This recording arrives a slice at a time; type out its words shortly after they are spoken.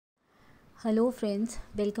Hello friends,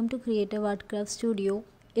 welcome to Creative Art Craft Studio.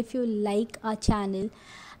 If you like our channel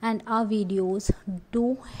and our videos,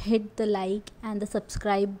 do hit the like and the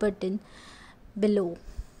subscribe button below.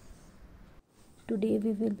 Today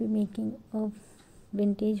we will be making a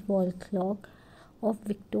vintage wall clock of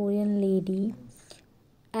Victorian lady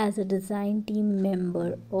as a design team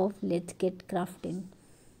member of Let's Get Crafting.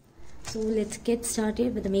 So let's get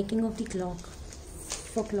started with the making of the clock.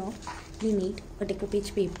 For clock we need a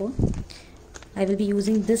decoupage paper. I will be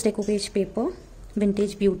using this decoupage paper,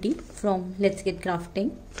 Vintage Beauty from Let's Get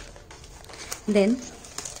Crafting. Then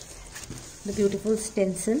the beautiful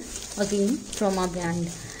stencil again from our brand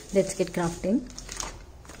Let's Get Crafting,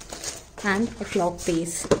 and a clock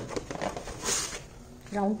base,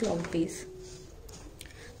 round clock base.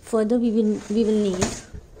 Further we will need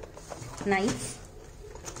knife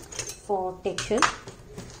for texture.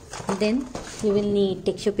 Then we will need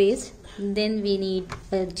texture paste. Then we need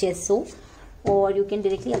a gesso, or you can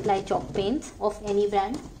directly apply chalk paints of any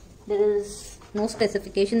brand. There is no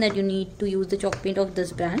specification that you need to use the chalk paint of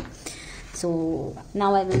this brand. So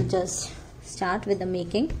now I will just start with the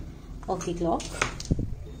making of the clock.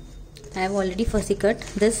 I have already fussy cut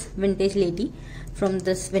this vintage lady from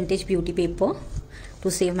this Vintage Beauty paper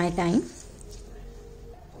to save my time.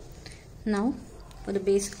 Now for the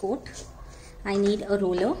base coat I need a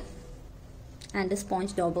roller and a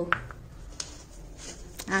sponge dauber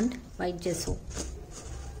and white gesso.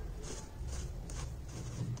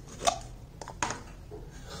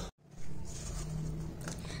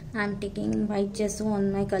 I am taking white gesso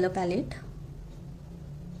on my color palette.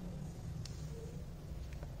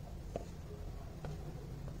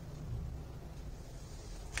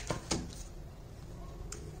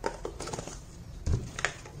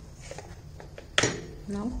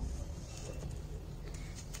 Now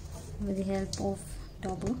with the help of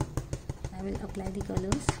dauber I will apply the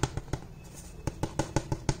colors.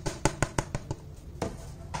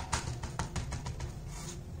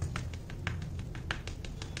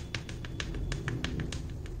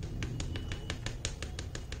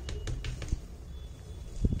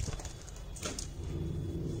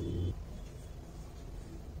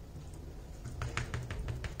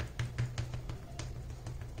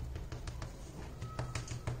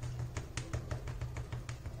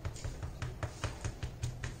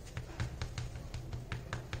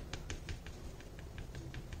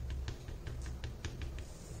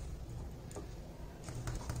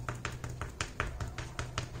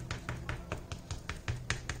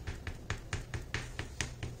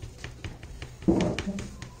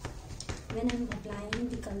 When I am applying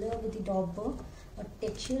the color with the dauber, a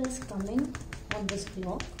texture is coming on this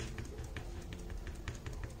clock.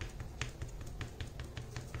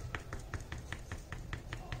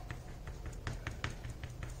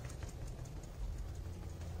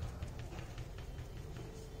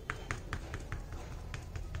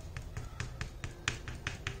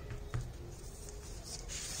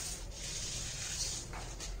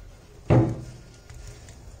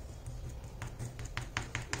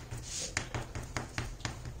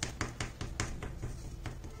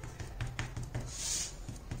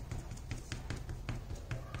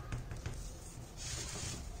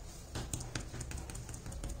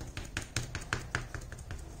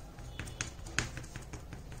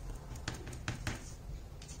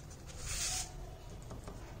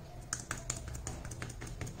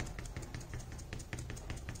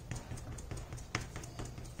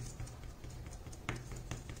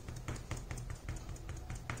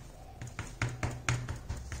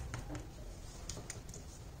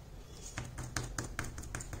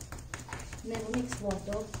 Never mix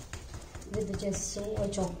water with the gesso or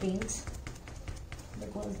chalk paints,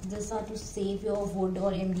 because these are to save your wood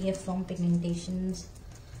or MDF from pigmentations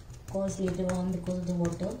caused later on because of the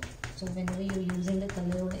water. So whenever you are using the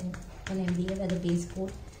color or an MDF as a base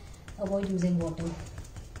coat, avoid using water,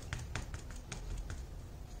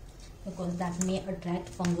 because that may attract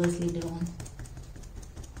fungus later on.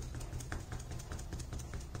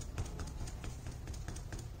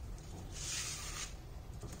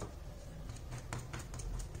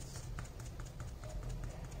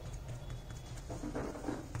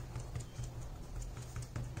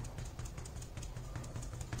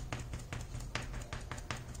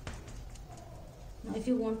 Now if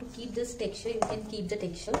you want to keep this texture, you can keep the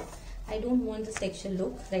texture. I don't want this texture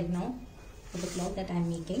look right now for the clock that I am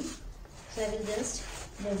making. So I will just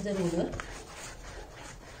move the roller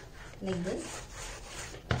like this.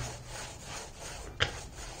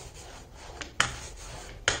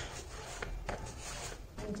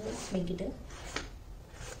 And just make it a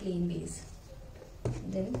plain base.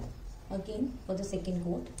 Then again for the second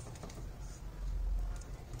coat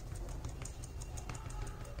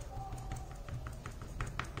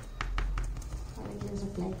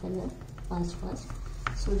apply color fast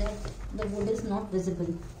so that the wood is not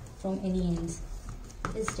visible from any ends.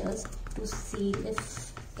 It's just to see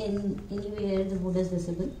if anywhere the wood is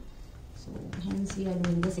visible. So hence we are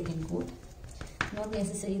doing the second coat. Not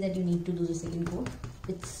necessary that you need to do the second coat.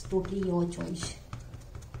 It's totally your choice.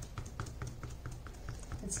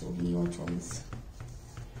 It's totally your choice.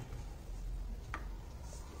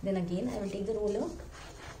 Then again I will take the roller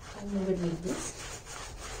and move it like this.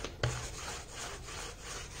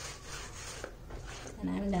 And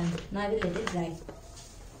I am done. Now I will let it dry.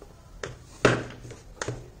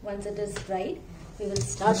 Once it is dried, we will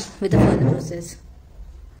start with the further process.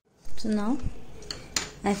 So now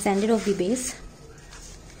I have sanded off the base.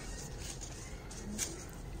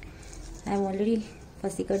 I have already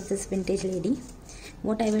fussy cut this vintage lady.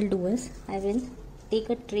 What I will do is I will take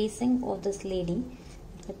a tracing of this lady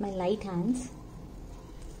with my light hands,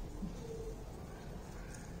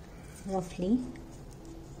 roughly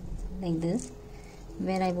like this,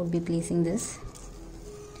 where I would be placing this.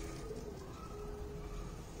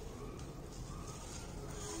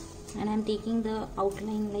 And I am taking the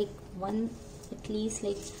outline like at least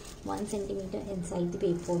 1 centimeter inside the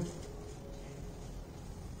paper,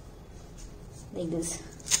 like this.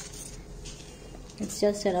 It's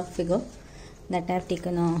just a rough figure that I have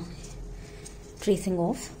taken a tracing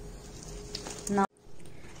of.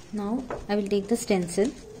 Now I will take the stencil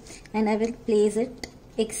and I will place it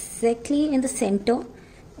exactly in the center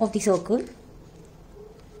of the circle,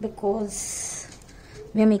 because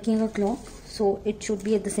we are making a clock, so it should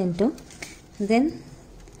be at the center. Then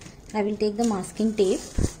I will take the masking tape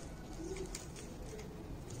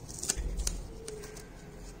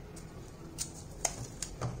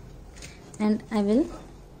and I will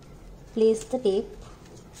place the tape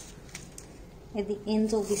at the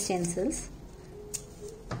ends of the stencils,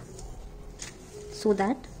 so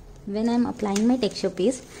that when I am applying my texture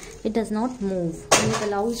paste, it does not move and it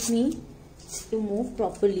allows me to move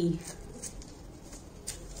properly.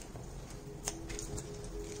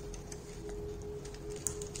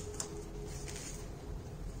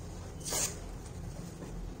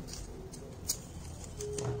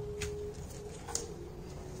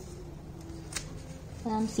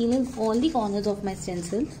 I am sealing all the corners of my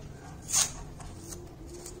stencils.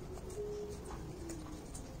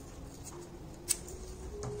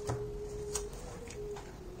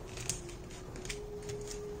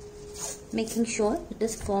 Making sure it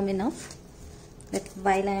is firm enough that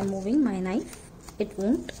while I am moving my knife,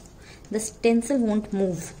 the stencil won't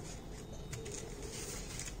move.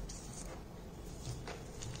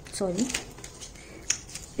 Sorry,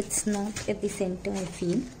 it's not at the center, I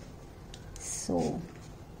feel. So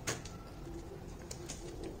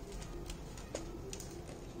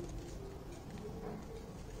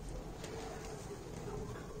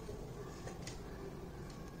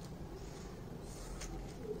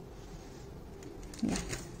yeah,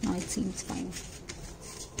 now it seems fine.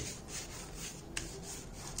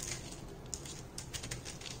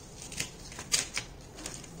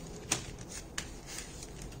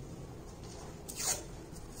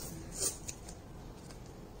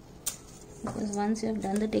 Because once you have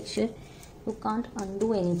done the texture, you can't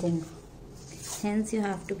undo anything. Hence you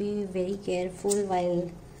have to be very careful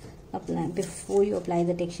before you apply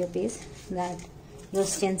the texture paste, that your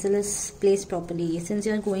stencil is placed properly. Since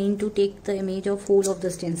you are going to take the image of whole of the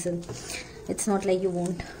stencil, it's not like you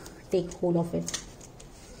won't take whole of it.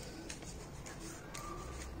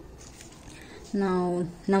 Now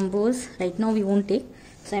numbers, right now we won't take,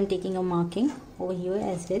 so I'm taking a marking over here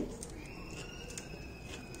as well,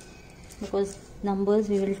 because numbers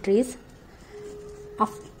we will trace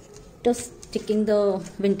after sticking the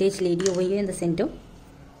vintage lady over here in the center.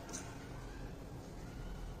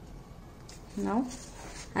 Now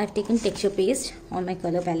I have taken texture paste on my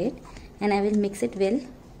color palette and I will mix it well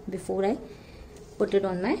before I put it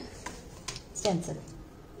on my stencil.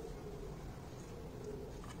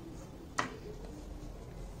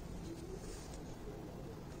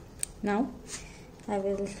 Now I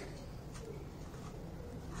will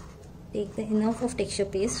take the enough of texture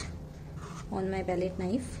paste on my palette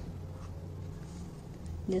knife,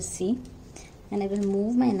 just see, and I will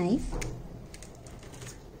move my knife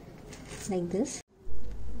like this.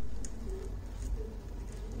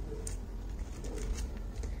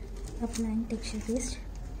 Applying texture paste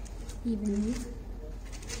evenly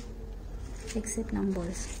except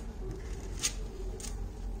numbers.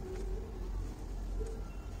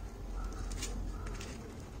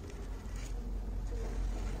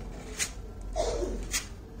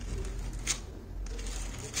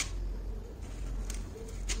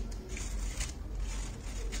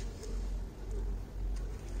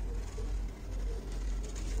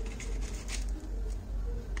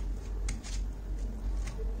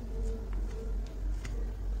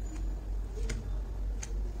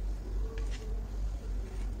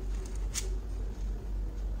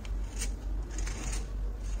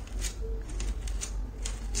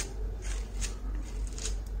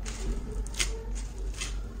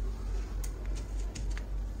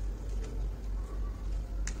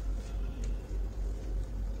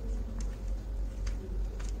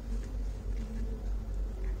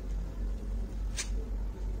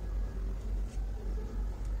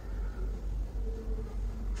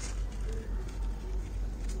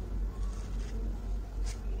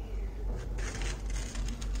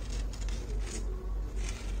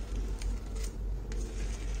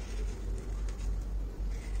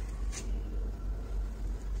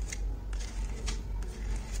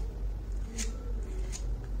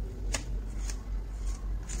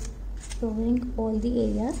 covering all the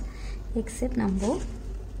areas except number.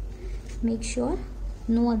 Make sure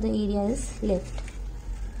no other area is left.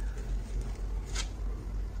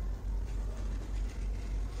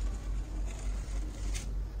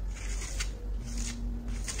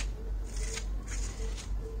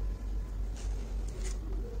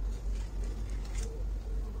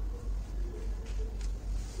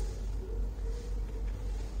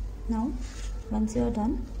 Now, once you are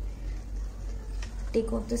done,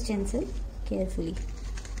 take off the stencil carefully.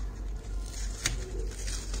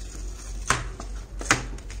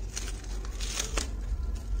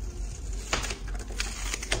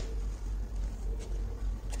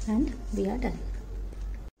 And we are done.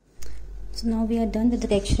 So now we are done with the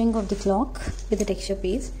texturing of the clock with the texture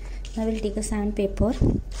paste. Now I will take a sandpaper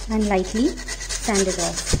and lightly sand it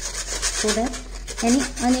off so that any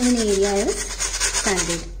uneven area is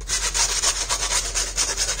sanded.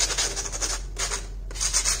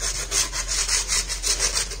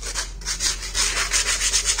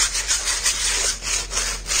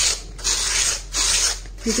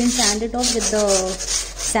 You can sand it off with the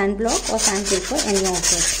sand block or sandpaper, any of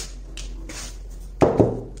it.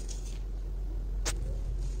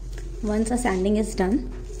 Once the sanding is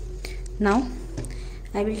done, now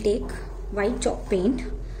I will take white chalk paint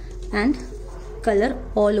and color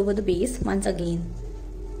all over the base once again.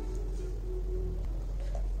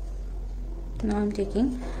 Now I am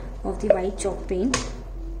taking off the white chalk paint.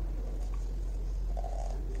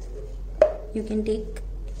 You can take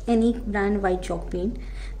any brand white chalk paint,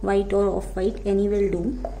 white or off-white, any will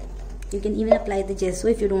do. You can even apply the gesso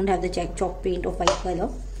if you don't have the chalk paint of white color.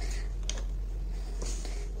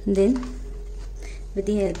 Then with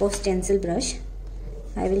the help of stencil brush,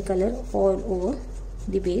 I will color all over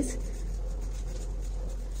the base.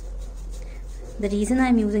 The reason I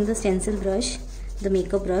am using the stencil brush, the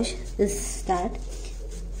makeup brush, is that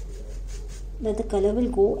the color will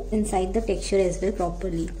go inside the texture as well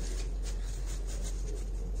properly.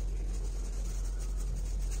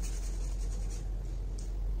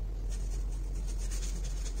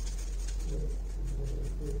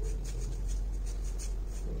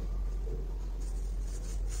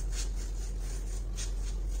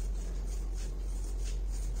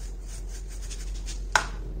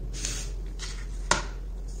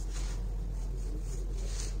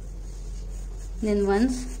 Then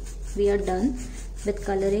once we are done with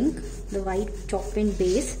coloring the white chalk paint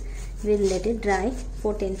base, we'll let it dry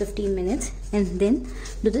for 10-15 minutes and then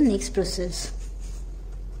do the next process.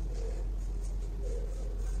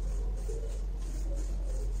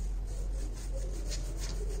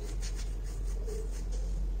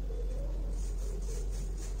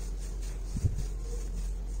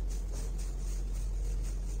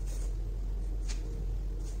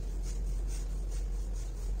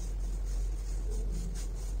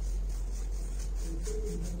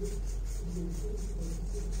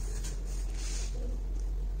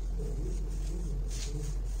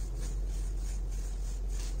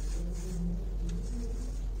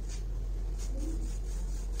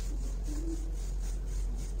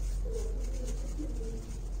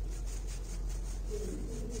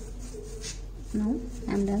 Now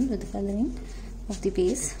I am done with the coloring of the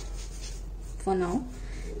base. For now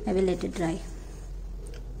I will let it dry,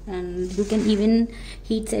 and you can even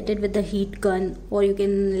heat set it with the heat gun, or you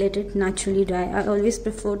can let it naturally dry. I always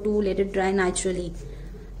prefer to let it dry naturally,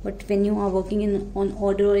 but when you are working on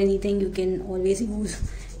order or anything, you can always use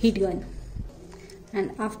heat gun.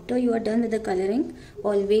 And after you are done with the coloring,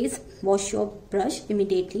 always wash your brush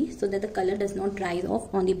immediately so that the color does not dry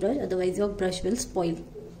off on the brush, otherwise your brush will spoil.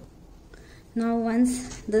 Now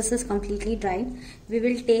once this is completely dried, we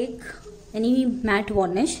will take any matte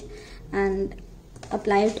varnish and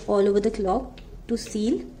apply it all over the clock to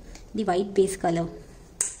seal the white base color.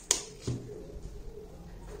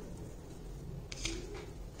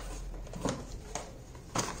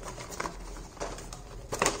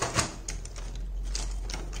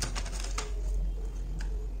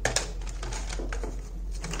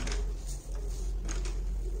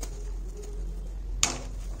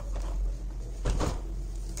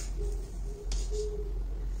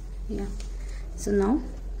 Yeah, so now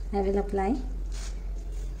I will apply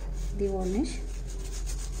the varnish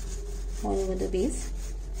all over the base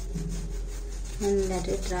and let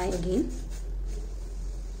it dry again.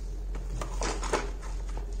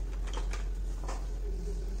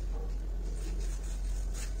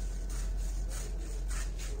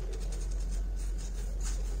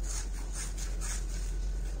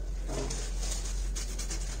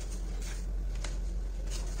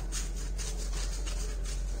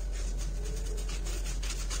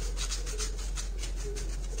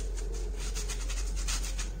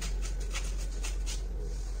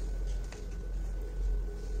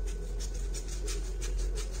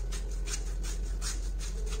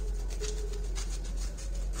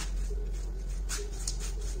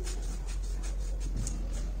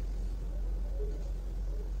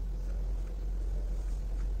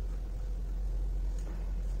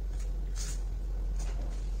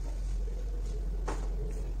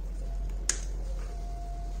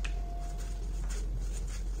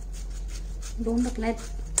 Don't apply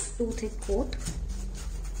too thick coat.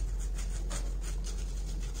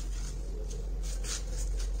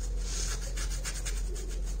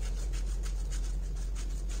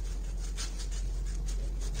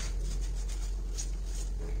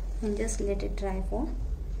 And just let it dry for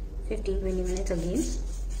 15-20 minutes again,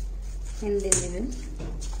 and then we will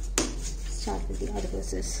start with the other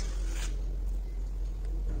process.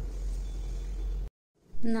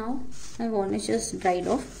 Now my varnish is dried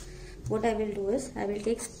off. What I will do is I will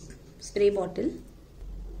take spray bottle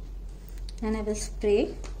and I will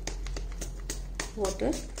spray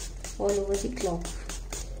water all over the cloth.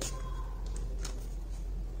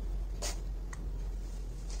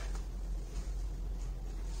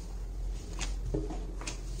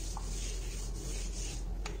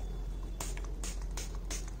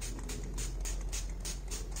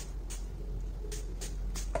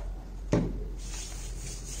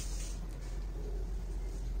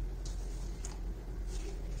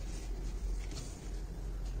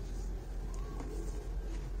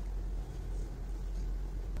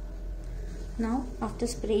 Now after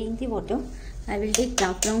spraying the water, I will take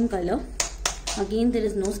dark brown color. Again, there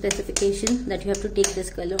is no specification that you have to take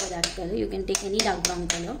this color or that color. You can take any dark brown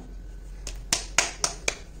color.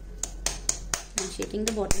 I'm shaping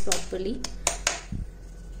the bottle properly.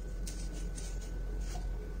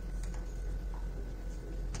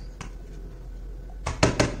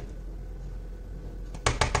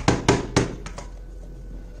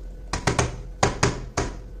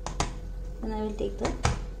 And I will take the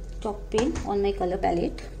chalk paint on my color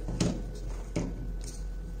palette.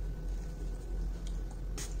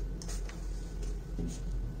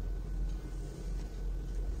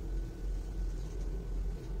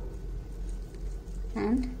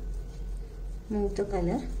 And move the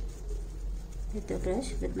color with the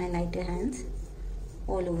brush with my lighter hands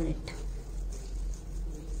all over it,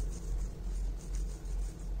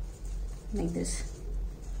 like this.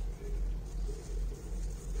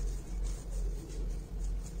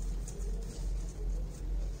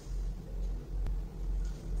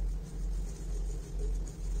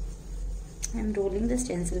 I am rolling the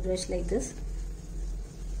stencil brush like this.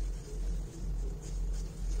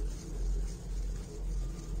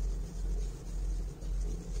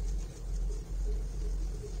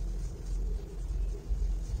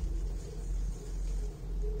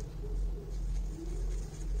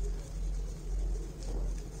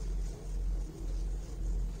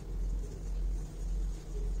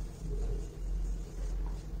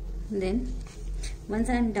 Then once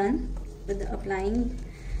I am done with applying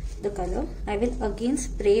the color, I will again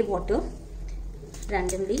spray water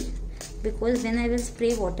randomly, because when I will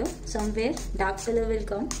spray water, somewhere dark color will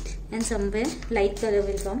come and somewhere light color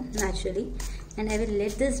will come naturally, and I will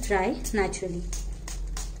let this dry naturally.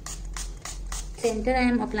 Center I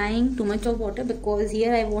am applying too much of water because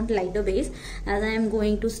here I want lighter base, as I am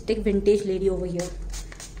going to stick vintage lady over here.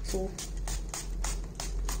 So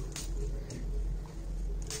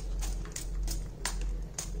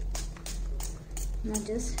now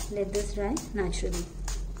just let this dry naturally.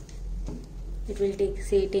 It will take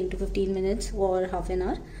say 10 to 15 minutes or half an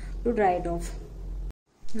hour to dry it off.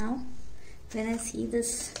 Now when I see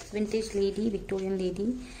this vintage lady, Victorian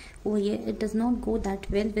lady over here, it does not go that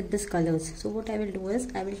well with this colors. So what I will do is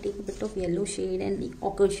I will take a bit of yellow shade and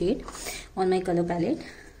ochre shade on my color palette,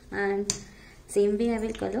 and same way I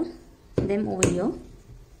will color them over here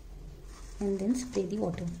and then spray the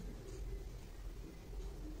water.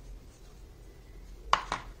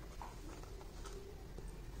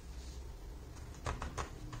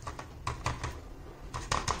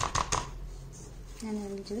 And I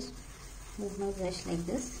will just move my brush like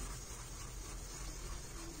this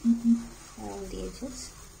around the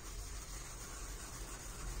edges.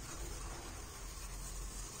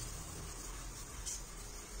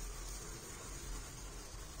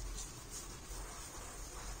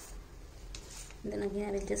 Then again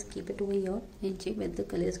I will just keep it over here and check where the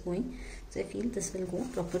color is going. So I feel this will go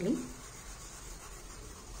properly.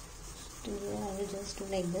 To here I will just do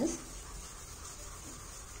like this.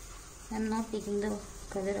 I am not taking the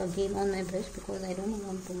color again on my brush because I don't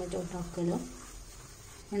want too much of dark color.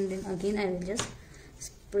 And then again I will just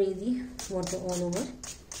spray the water all over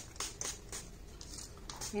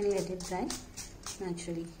and let it dry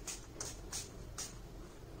naturally.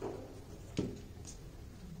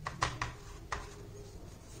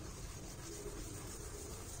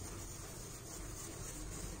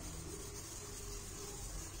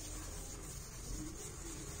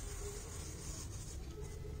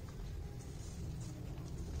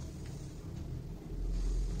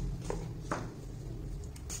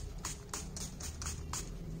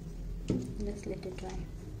 Just let it dry.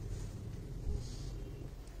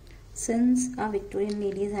 Since our Victorian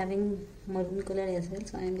lady is having maroon color as well,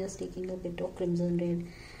 so I am just taking a bit of crimson red,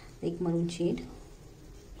 like maroon shade,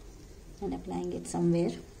 and applying it somewhere.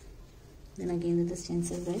 Then again with the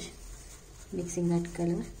stencil brush, mixing that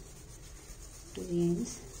color to the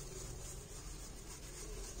ends.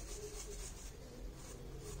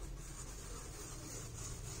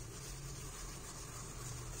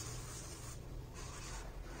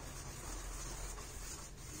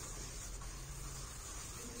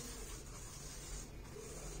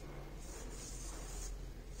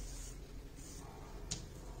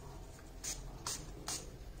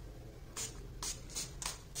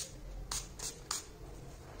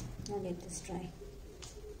 Now let this dry.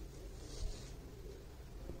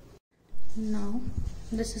 Now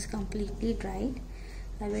this is completely dried.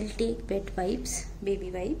 I will take wet wipes,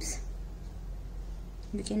 baby wipes.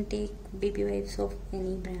 You can take baby wipes of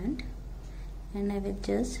any brand, and I will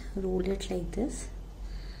just roll it like this,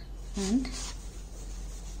 and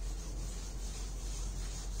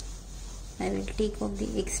I will take off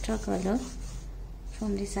the extra color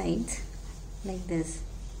from the sides like this.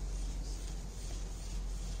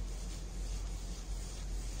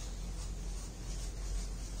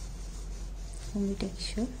 From the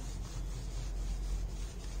texture.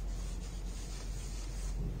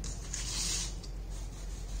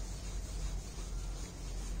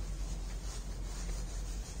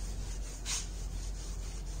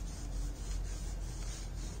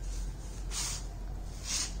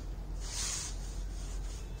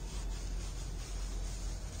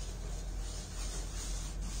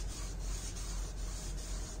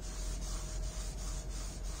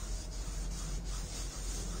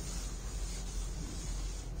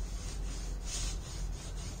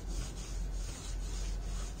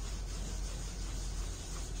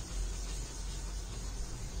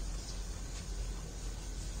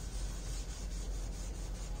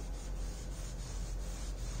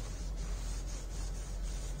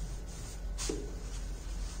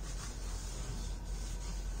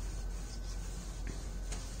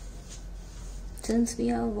 Since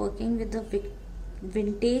we are working with the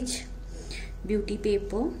vintage beauty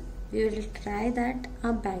paper, we will try that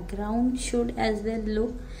our background should as well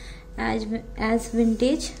look as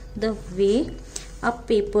vintage the way our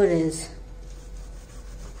paper is.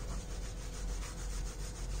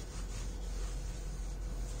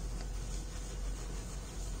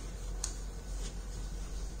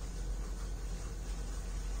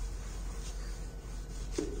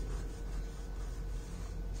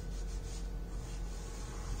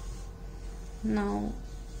 Now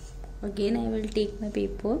again I will take my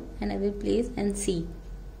paper and I will place and see.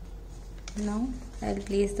 Now I will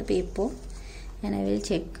place the paper and I will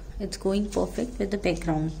check it's going perfect with the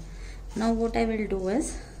background. Now what I will do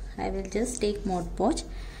is I will just take Mod Podge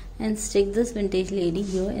and stick this vintage lady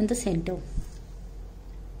here in the center.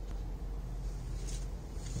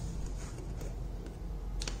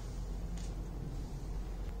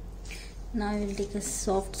 Now I will take a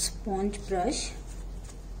soft sponge brush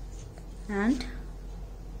and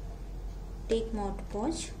take Mod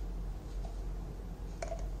Podge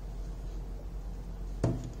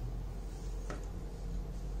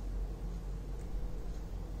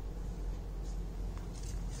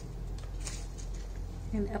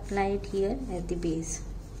and apply it here at the base.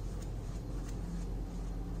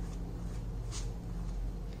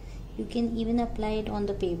 You can even apply it on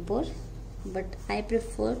the paper, but I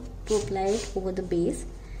prefer to apply it over the base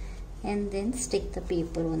and then stick the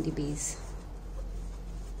paper on the base.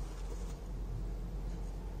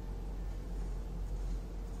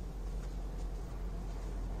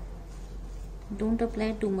 Don't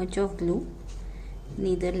apply too much of glue,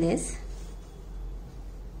 neither less.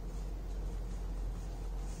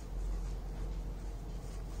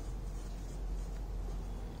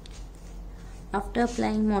 After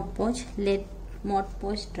applying Mod Podge, let Mod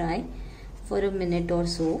Podge dry for a minute or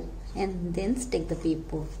so and then stick the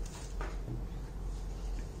paper.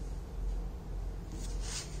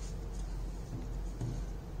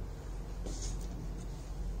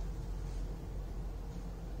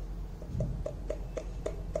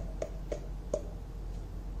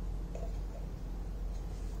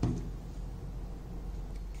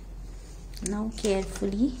 Now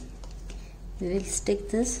carefully we will stick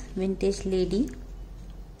this vintage lady,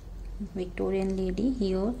 Victorian lady,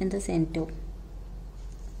 here in the center.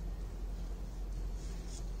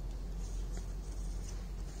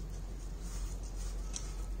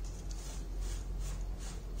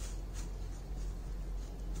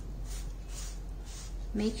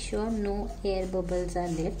 Make sure no air bubbles are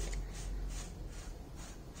left.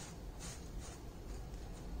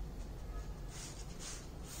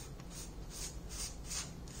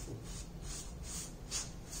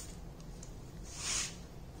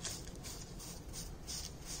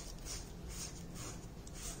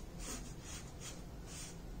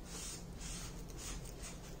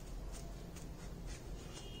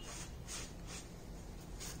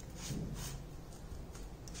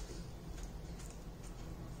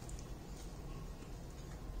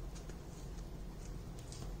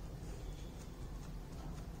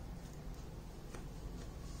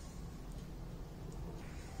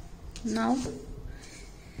 Now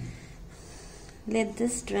let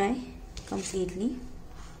this dry completely.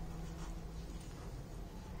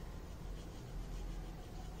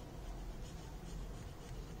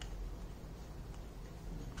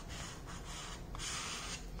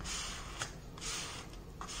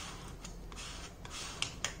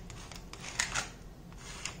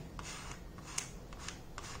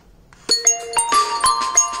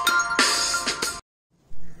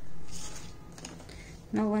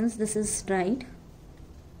 Now once this is dried,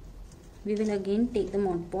 we will again take the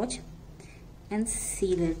Mod Podge and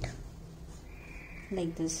seal it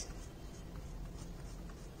like this.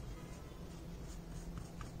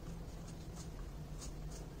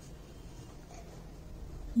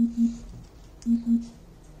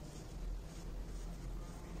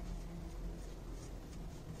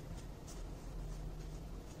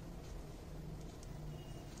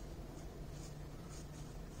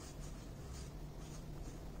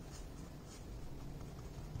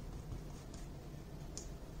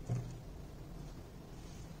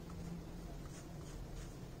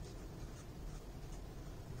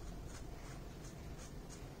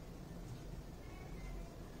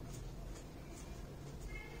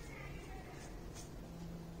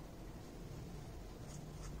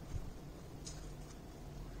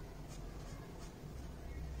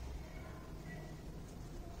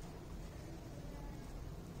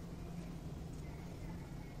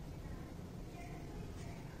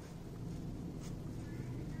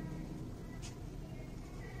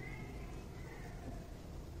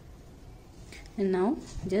 And now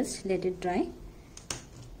just let it dry.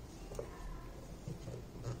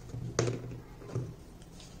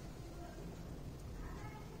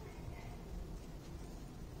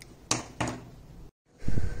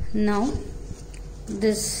 Now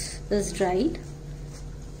this is dried.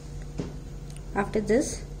 After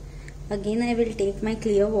this, again I will take my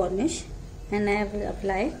clear varnish and I will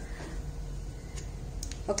apply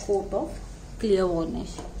a coat of clear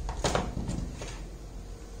varnish.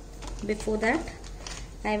 Before that,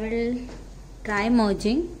 I will try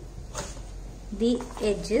merging the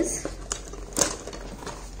edges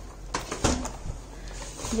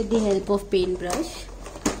with the help of paintbrush.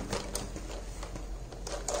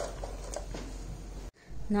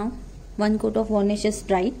 Now one coat of varnish is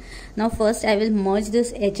dried. Now first I will merge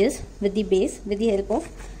these edges with the base with the help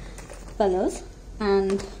of colors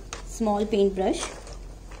and small paintbrush.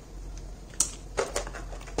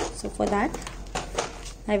 So for that,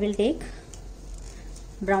 I will take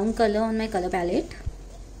brown color on my color palette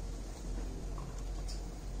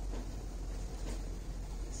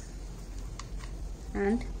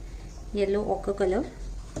and yellow ochre color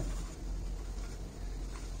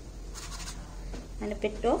and a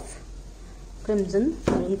bit of crimson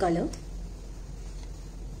maroon color.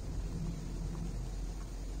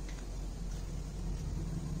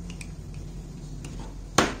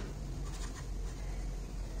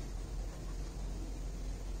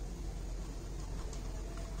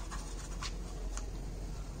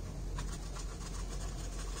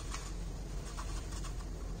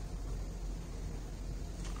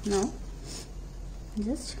 Now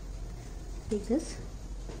just take this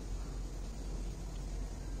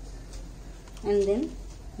and then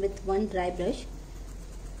with one dry brush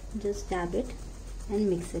just dab it and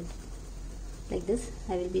mix it like this.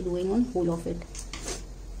 I will be doing on whole of it.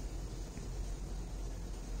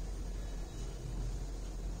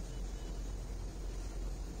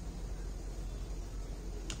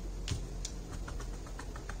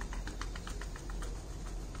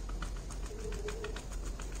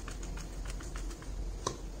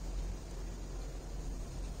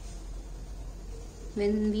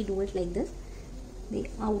 When we do it like this, the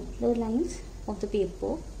outer lines of the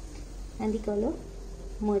paper and the color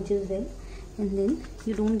merges well, and then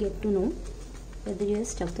you don't get to know whether you have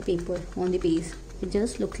stuck the paper on the base. It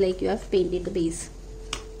just looks like you have painted the base.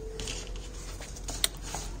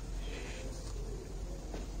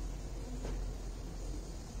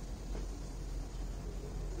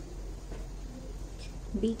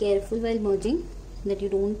 Be careful while merging that you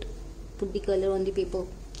don't put the color on the paper.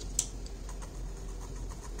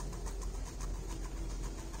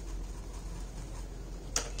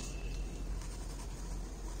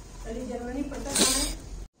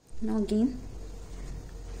 Now again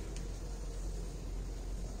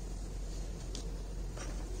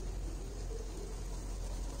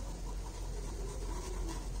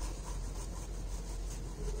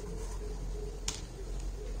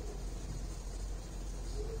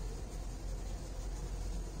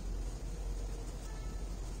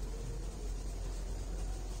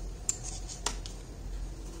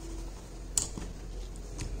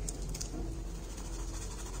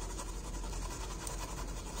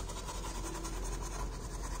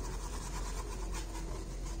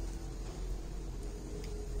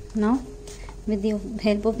Now with the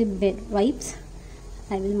help of the wet wipes,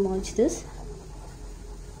 I will merge this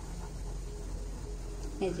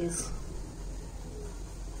edges.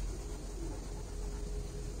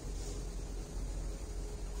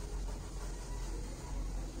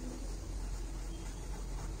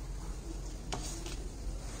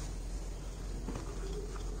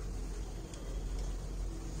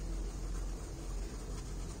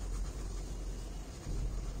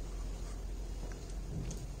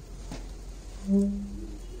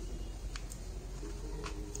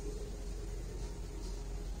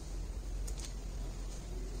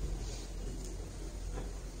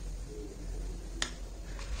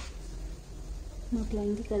 Now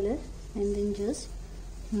applying the color and then just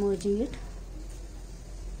merging it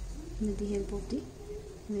with the help of the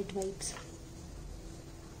wet wipes.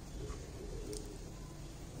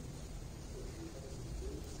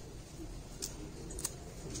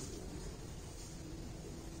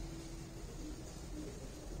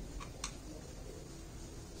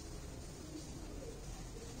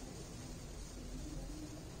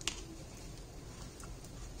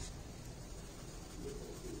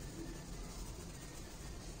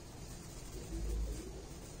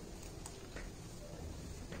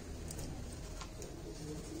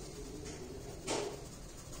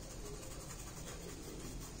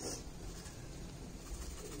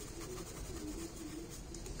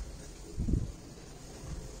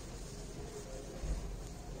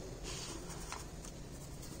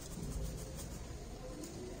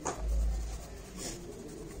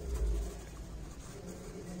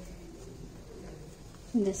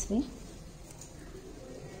 This way.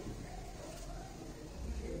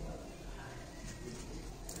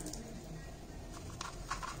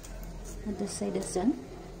 And this side is done.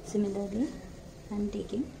 Similarly, I am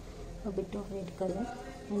taking a bit of red color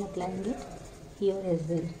and applying it here as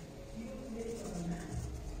well.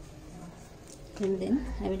 And then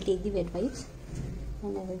I will take the wet wipes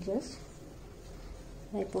and I will just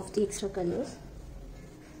wipe off the extra colors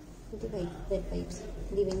with the wet wipes,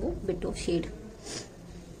 giving a bit of shade.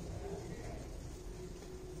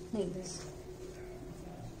 Like this.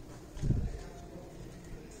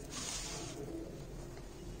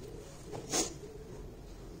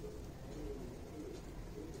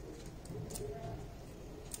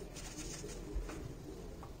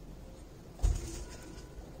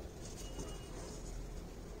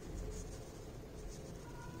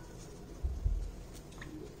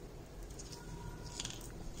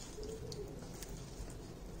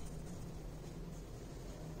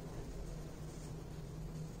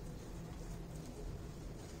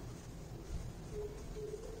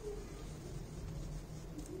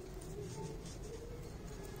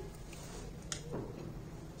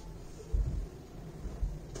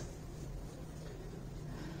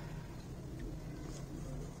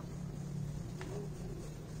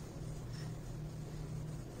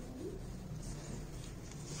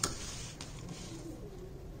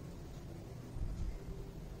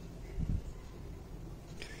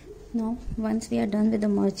 Now once we are done with the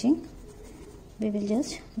merging, we will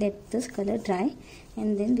just let this color dry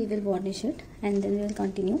and then we will varnish it, and then we will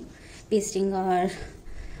continue pasting our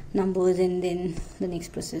numbers and then the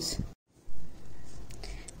next process.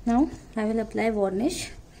 Now I will apply varnish.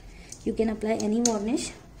 You can apply any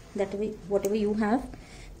varnish, that way whatever you have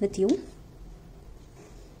with you.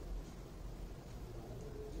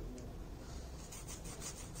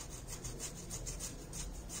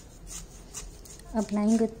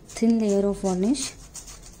 Applying a thin layer of varnish.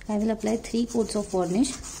 I will apply 3 coats of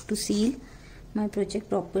varnish to seal my project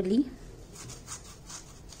properly.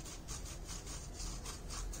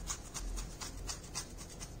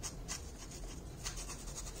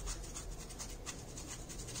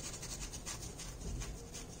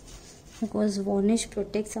 Because varnish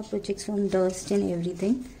protects our projects from dust and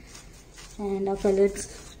everything, and our color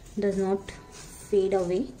does not fade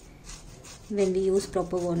away when we use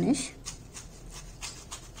proper varnish.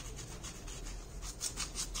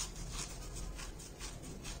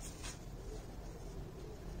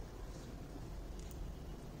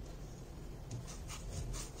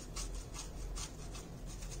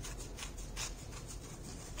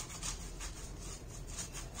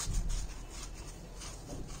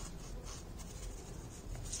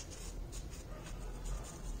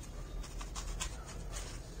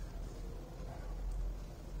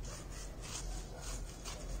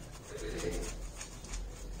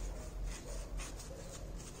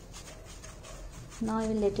 Now I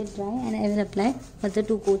will let it dry and I will apply other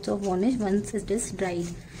 2 coats of varnish once it is dried.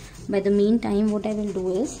 By the meantime, what I will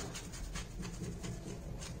do is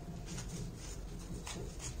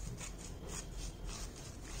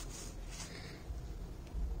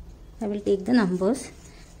I will take the numbers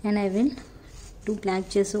and I will do black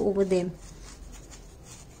gesso over them.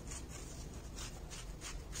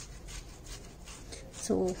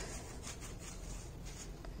 So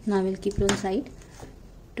now I will keep it on side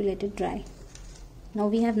to let it dry. Now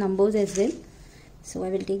we have numbers as well, so I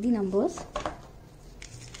will take the numbers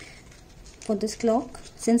for this clock.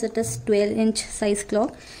 Since it is 12-inch size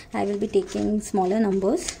clock, I will be taking smaller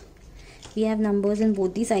numbers. We have numbers in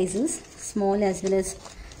both the sizes, small as well as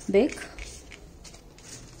big.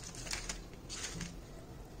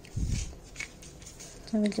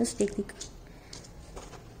 So I will just take the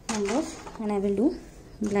numbers and I will do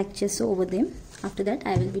black gesso over them. After that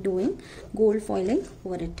I will be doing gold foiling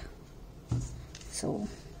over it. So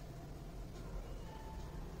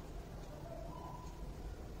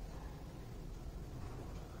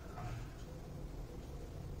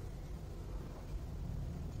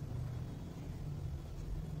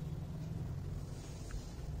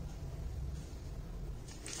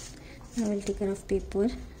I will take a rough paper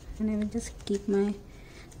and I will just keep my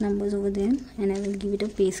numbers over them and I will give it a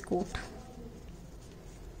base coat.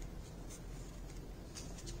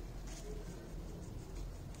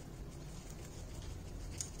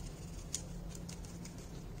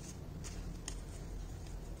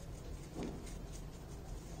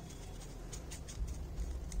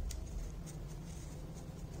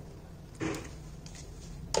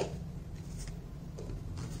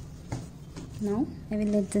 Now I will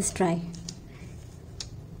let this dry.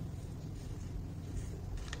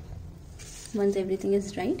 Once everything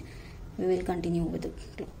is dried, we will continue with the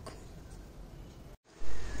clock.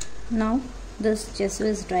 Now this gesso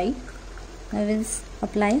is dried. I will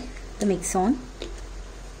apply the mix-on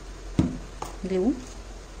glue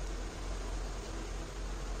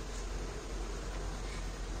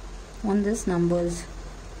on these numbers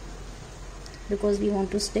because we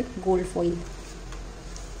want to stick gold foil.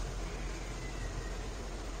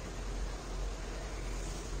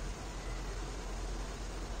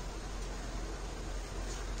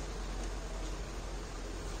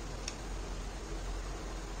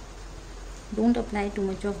 Don't apply too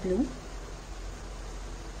much of glue.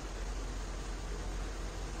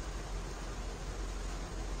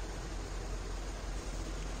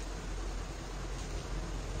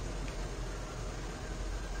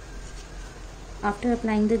 After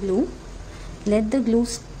applying the glue, let the glue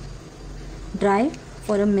dry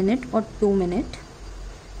for a minute or 2 minutes.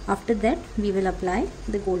 After that, we will apply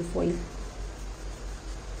the gold foil.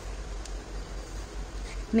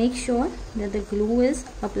 Make sure that the glue is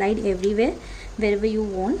applied everywhere, wherever you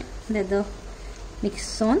want that the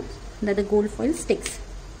mix-on, that the gold foil sticks.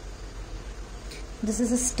 This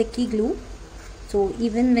is a sticky glue, so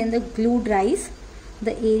even when the glue dries,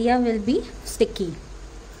 the area will be sticky.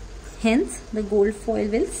 Hence, the gold foil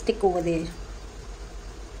will stick over there.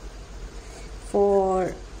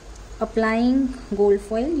 For applying gold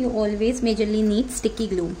foil, you always majorly need sticky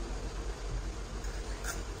glue.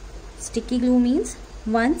 Sticky glue means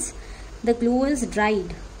once the glue is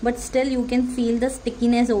dried but still you can feel the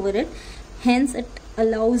stickiness over it, hence it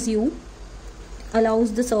allows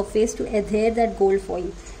the surface to adhere that gold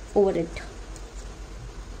foil over it.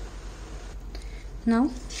 Now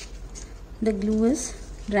the glue is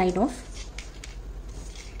dried off.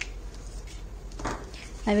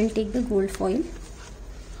 I will take the gold foil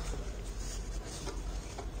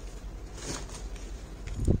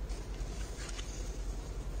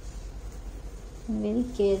very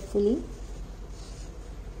carefully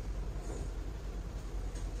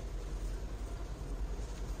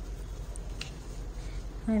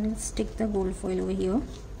I will stick the gold foil over here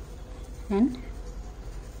and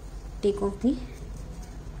take off the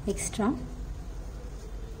extra.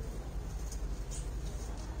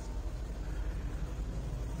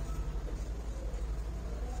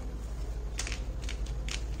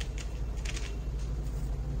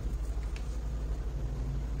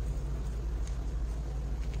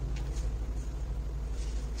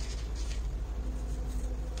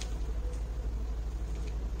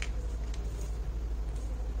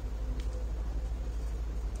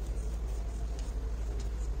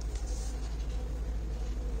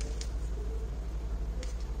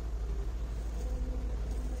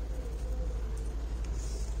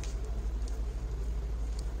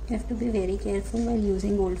 You have to be very careful while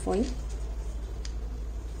using gold foil.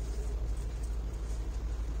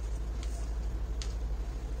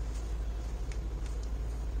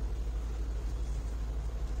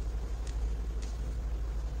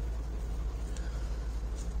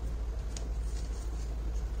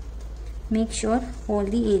 Make sure all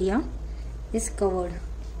the area is covered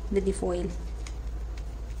with the foil.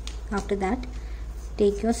 After that,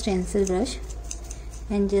 take your stencil brush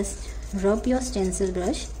and just rub your stencil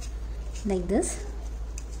brush like this.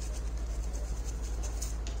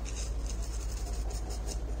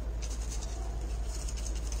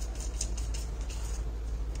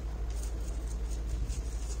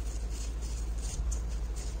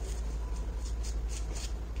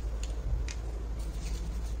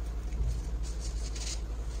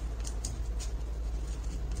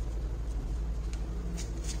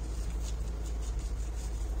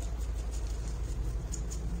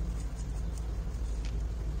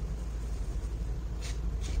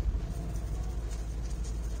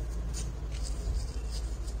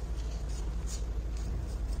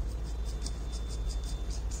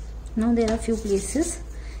 Now there are few places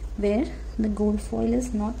where the gold foil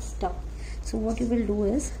is not stuck. So what you will do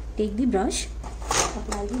is take the brush,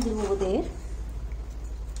 apply the glue over there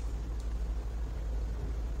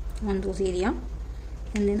on those area,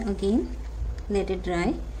 and then again let it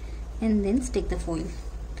dry and then stick the foil.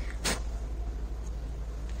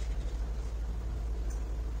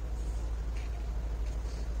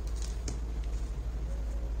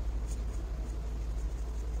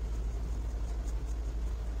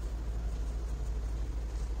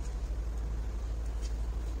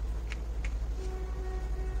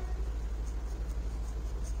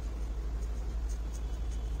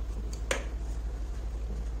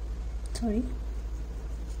 Sorry.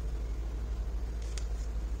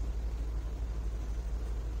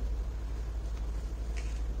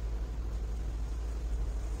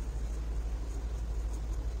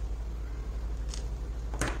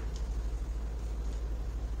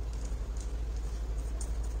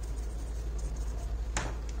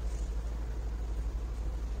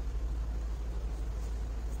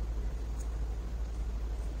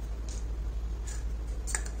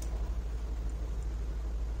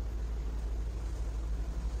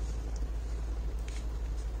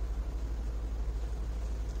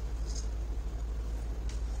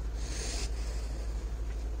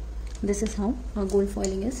 This is how our gold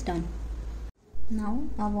foiling is done. Now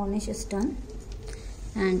our varnish is done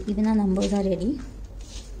and even our numbers are ready.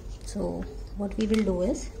 So what we will do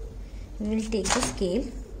is we will take the scale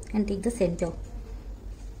and take the center.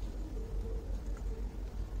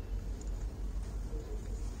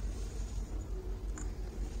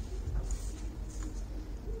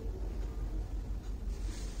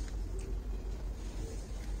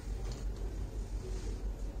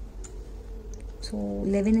 So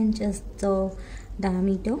 11 inches the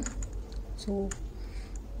diameter, so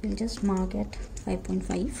we'll just mark at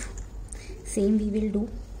 5.5. Same we will do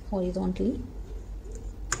horizontally.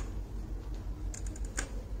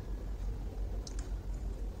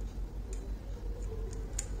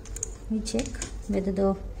 We check whether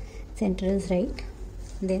the center is right,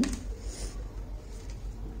 then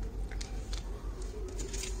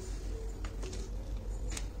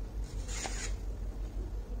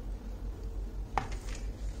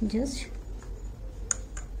just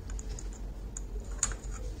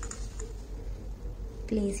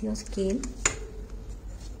place your scale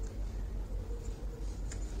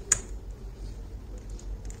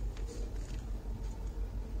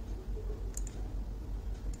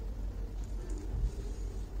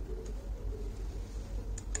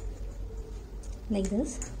like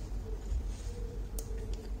this.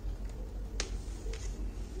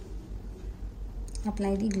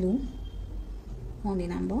 Apply the glue on the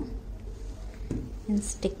number and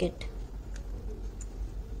stick it.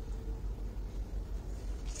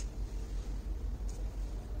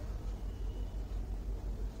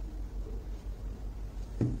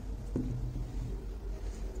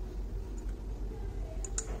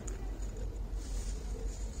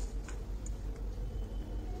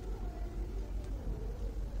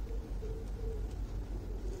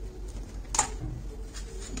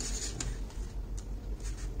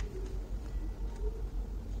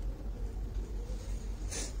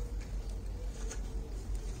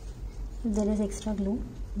 If there is extra glue,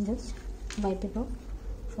 just wipe it off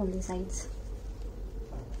from the sides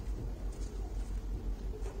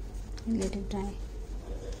and let it dry.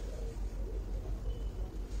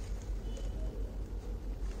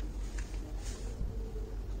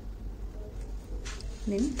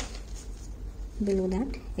 Then below that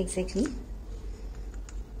exactly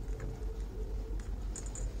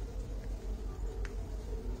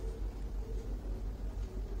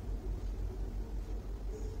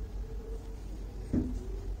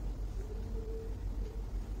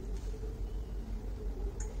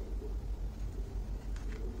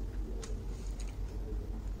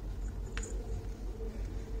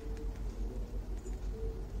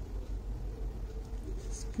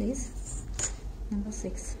place number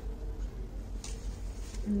 6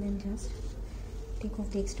 and then just take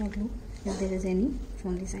off the extra glue if there is any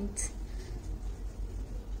from the sides.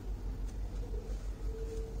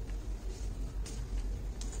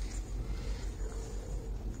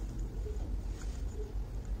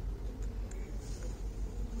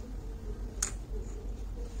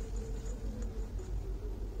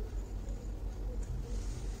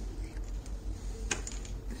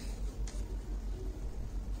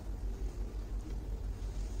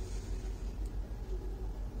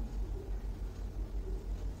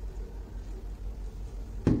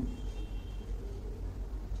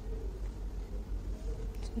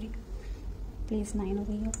 Place 9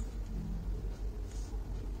 over here.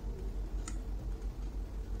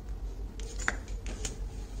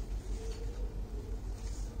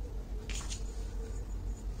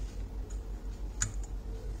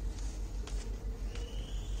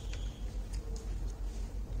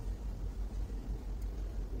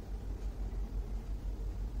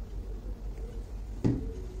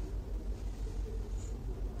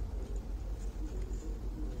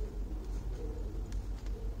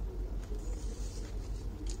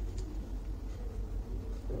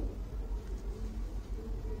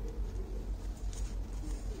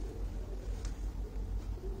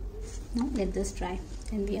 Now let this dry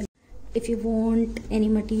and if you want any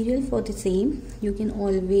material for the same, you can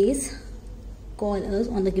always call us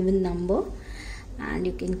on the given number and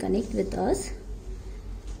you can connect with us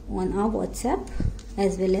on our WhatsApp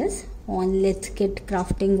as well as on Let's Kit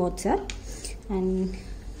Crafting WhatsApp and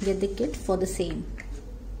get the kit for the same.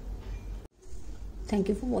 Thank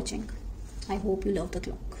you for watching. I hope you love the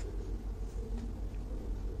cloth.